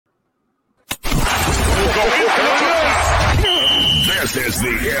This is the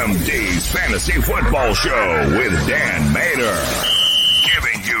MD's Fantasy Football Show with Dan Mater,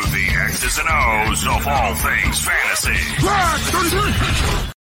 giving you the X's and O's of all things fantasy.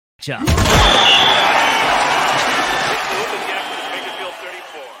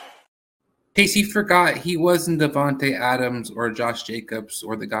 Casey forgot he wasn't Devontae Adams or Josh Jacobs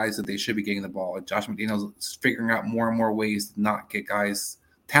or the guys that they should be getting the ball. Josh McDaniels is figuring out more and more ways to not get guys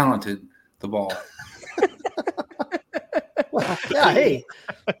talented the ball. Well, yeah, hey.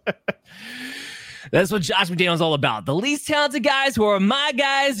 That's what Josh McDaniels is all about. The least talented guys who are my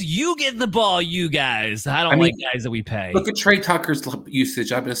guys, you get the ball, you guys. I don't like guys that we pay. Look at Trey Tucker's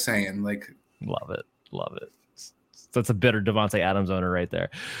usage. I'm just saying, love it. That's a bitter Devontae Adams owner right there.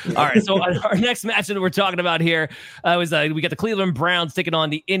 All right, so our next match that we're talking about here was we got the Cleveland Browns taking on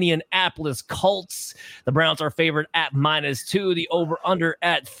the Indianapolis Colts. The Browns are favored at -2, the over-under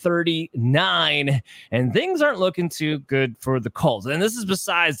at 39, and things aren't looking too good for the Colts. And this is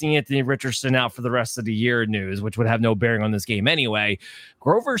besides the Anthony Richardson out for the rest of the year news, which would have no bearing on this game anyway.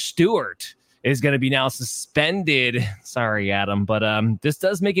 Grover Stewart is going to be now suspended. Sorry, Adam, but this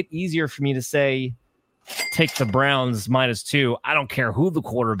does make it easier for me to say take the Browns -2. I don't care who the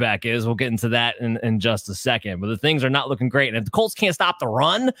quarterback is. We'll get into that in just a second. But the things are not looking great. And if the Colts can't stop the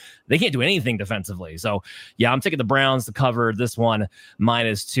run, they can't do anything defensively. So, yeah, I'm taking the Browns to cover this one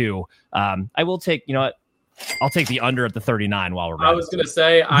 -2. I will take, you know what? I'll take the under at the 39 while we're running. I was going to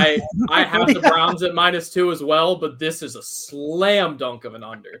say, I have the Browns at -2 as well, but this is a slam dunk of an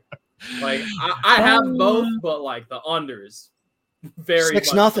under. Like, I have both, but, like, the unders. Very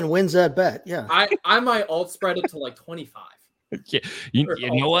 6-0 wins that bet. Yeah. I might alt spread it to like 25. Yeah. You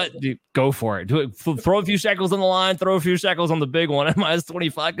know what? Dude, go for it. Do it. Throw a few shekels on the line. Throw a few shekels on the big one at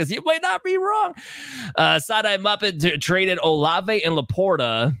 -25 because you might not be wrong. Side-eye Muppet traded Olave and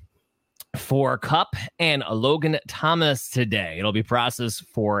Laporta for Kupp and Logan Thomas today. It'll be processed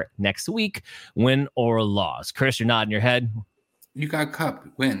for next week, win or loss. Chris, you're nodding your head. You got Kupp,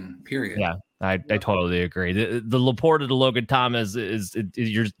 win, period. Yeah. I totally agree. The Laporta to Logan Thomas is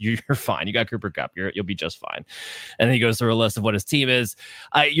you're fine. You got Cooper Kupp. You'll be just fine. And then he goes through a list of what his team is.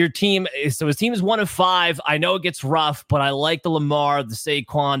 Your team. So his team is 1 of 5. I know it gets rough, but I like the Lamar, the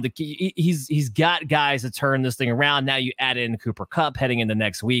Saquon. He's got guys to turn this thing around. Now you add in Cooper Kupp heading into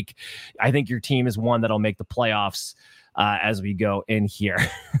next week. I think your team is one that'll make the playoffs. As we go in here.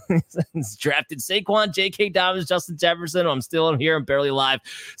 It's drafted Saquon, J.K. Dobbins, Justin Jefferson. I'm still here. I'm barely alive.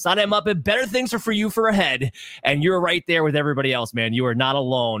 Sign him up. And better things are for you for ahead. And you're right there with everybody else, man. You are not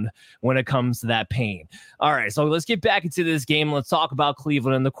alone when it comes to that pain. All right, so let's get back into this game. Let's talk about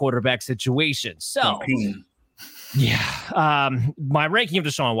Cleveland and the quarterback situation. So, yeah, my ranking of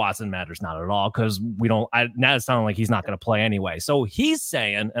Deshaun Watson matters not at all because now it's sounding like he's not going to play anyway. So he's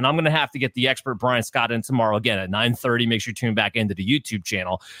saying, and I'm going to have to get the expert Brian Scott in tomorrow again at 9:30. Make sure you tune back into the YouTube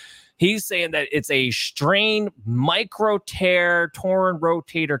channel. He's saying that it's a strain, micro tear, torn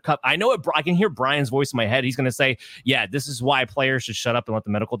rotator cuff. I know it. I can hear Brian's voice in my head. He's going to say, yeah, this is why players should shut up and let the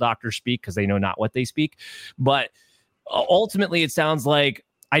medical doctors speak because they know not what they speak. But ultimately, it sounds like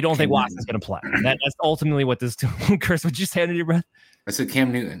I don't think Watson's going to play. That's ultimately what this. Chris, would you say under your breath? I said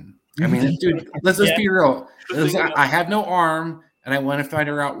Cam Newton. I mean, dude, let's be real. I have no arm, and I want to find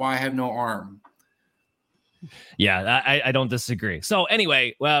out why I have no arm. Yeah, I don't disagree. So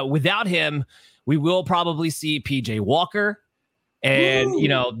anyway, without him, we will probably see PJ Walker. And,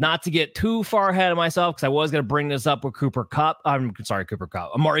 not to get too far ahead of myself, because I was going to bring this up with Cooper Kupp.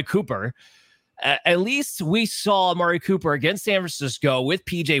 Amari Cooper. At least we saw Amari Cooper against San Francisco with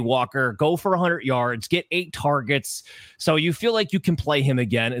PJ Walker go for 100 yards, get 8 targets. So you feel like you can play him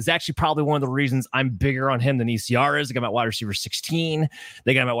again. It's actually probably one of the reasons I'm bigger on him than ECR is. They got him at wide receiver 16.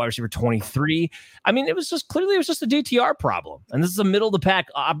 They got him at wide receiver 23. I mean, it was just a DTR problem. And this is a middle of the pack,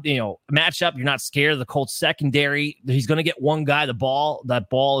 matchup. You're not scared of the Colts secondary. He's going to get one guy the ball.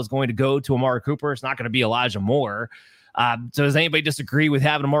 That ball is going to go to Amari Cooper. It's not going to be Elijah Moore. So does anybody disagree with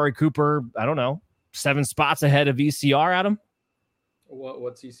having Amari Cooper, 7 spots ahead of ECR, Adam?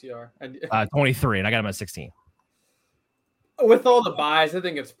 What's ECR? 23, and I got him at 16. With all the buys, I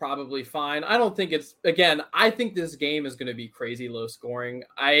think it's probably fine. I don't think I think this game is going to be crazy low scoring.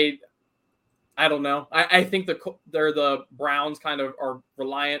 I don't know. I think the Browns kind of are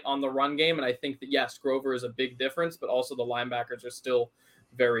reliant on the run game, and I think that, yes, Grover is a big difference, but also the linebackers are still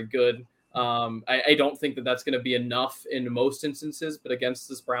very good. I don't think that that's going to be enough in most instances, but against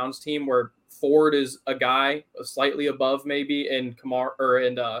this Browns team where Ford is a guy slightly above maybe, and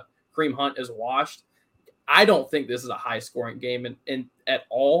Kareem Hunt is washed, I don't think this is a high scoring game at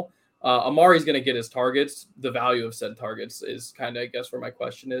all. Amari's going to get his targets. The value of said targets is kind of, I guess, where my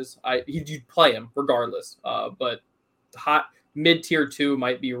question is. You'd play him regardless, but hot mid-tier 2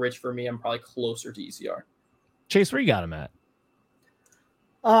 might be rich for me. I'm probably closer to ECR. Chase, where you got him at?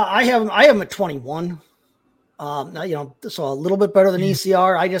 I have him at 21. So a little bit better than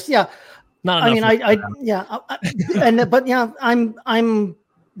ECR. Not enough. I'm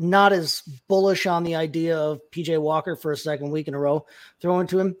not as bullish on the idea of PJ Walker for a second week in a row throwing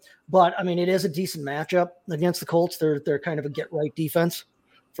to him. But I mean, it is a decent matchup against the Colts. They're kind of a get right defense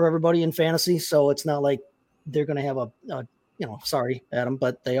for everybody in fantasy. So it's not like they're going to have sorry, Adam,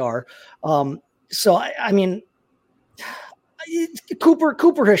 but they are.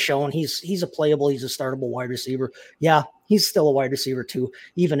 Cooper has shown he's a playable, he's a startable wide receiver. Yeah, he's still a wide receiver too,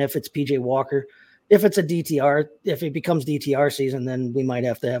 even if it's PJ Walker. If it's a DTR, if it becomes DTR season, then we might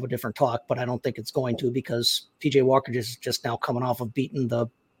have to have a different talk, but I don't think it's going to, because PJ Walker is just now coming off of beating the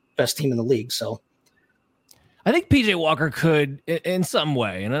best team in the league. So I think PJ Walker could, in some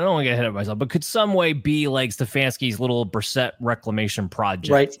way, and I don't want to get ahead of myself, but could some way be like Stefanski's little Brissett reclamation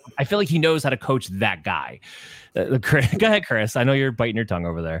project. Right. I feel like he knows how to coach that guy. Go ahead, Chris. I know you're biting your tongue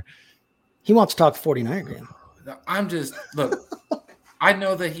over there. He wants to talk 49 game. Look, I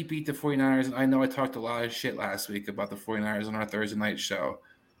know that he beat the 49ers, and I know I talked a lot of shit last week about the 49ers on our Thursday night show,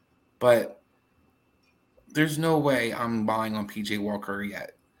 but there's no way I'm buying on PJ Walker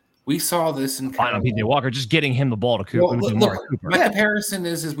yet. We saw this in Carolina. PJ Walker, just getting him the ball to Cooper. My comparison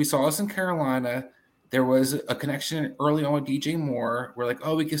is we saw this in Carolina. There was a connection early on with DJ Moore. We're like,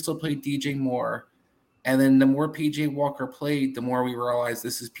 oh, we can still play DJ Moore. And then the more PJ Walker played, the more we realized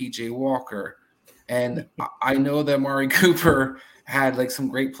this is PJ Walker. And I know that Amari Cooper had like some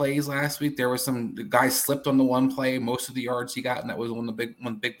great plays last week. There was the guy slipped on the one play, most of the yards he got, and that was one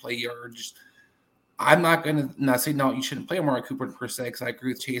big play yards. I'm not going to say, no, you shouldn't play Amari Cooper per se, because I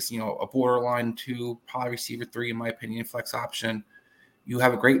agree with Chase, a borderline 2, probably receiver 3, in my opinion, flex option. You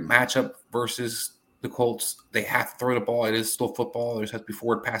have a great matchup versus the Colts. They have to throw the ball. It is still football. There's has to be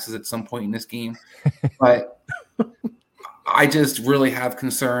forward passes at some point in this game. But I just really have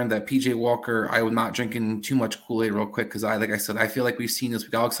concern that PJ Walker, I was not drinking too much Kool-Aid real quick, because like I said, I feel like we've seen this.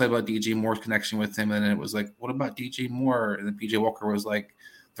 We got all excited about DJ Moore's connection with him, and then it was like, what about DJ Moore? And then PJ Walker was like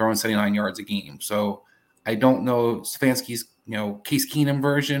throwing 79 yards a game. So I don't know Stefanski's, Case Keenum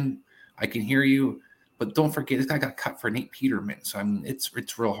version. I can hear you, but don't forget this guy got cut for Nate Peterman. So I mean,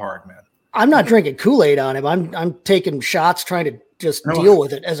 it's real hard, man. I'm not drinking Kool-Aid on him. I'm taking shots, trying to just deal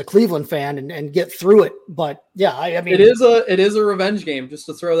with it as a Cleveland fan and get through it. But yeah, I mean, it is a revenge game, just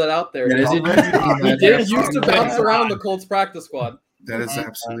to throw that out there. He did used to bounce around the Colts practice squad. That is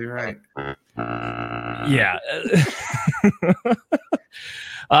absolutely right. Yeah.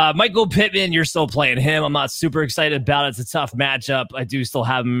 Michael Pittman, you're still playing him. I'm not super excited about it. It's a tough matchup. I do still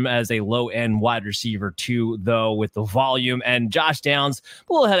have him as a low-end wide receiver too, though, with the volume. And Josh Downs,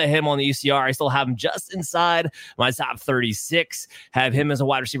 a little ahead of him on the ECR. I still have him just inside my top 36. Have him as a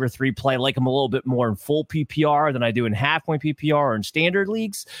wide receiver 3 play. I like him a little bit more in full PPR than I do in half-point PPR or in standard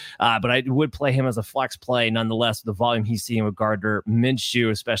leagues. But I would play him as a flex play, nonetheless, with the volume he's seeing with Gardner Minshew,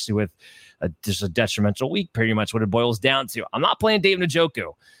 especially with just a detrimental week, pretty much what it boils down to. I'm not playing David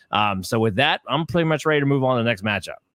Njoku. So with that, I'm pretty much ready to move on to the next matchup.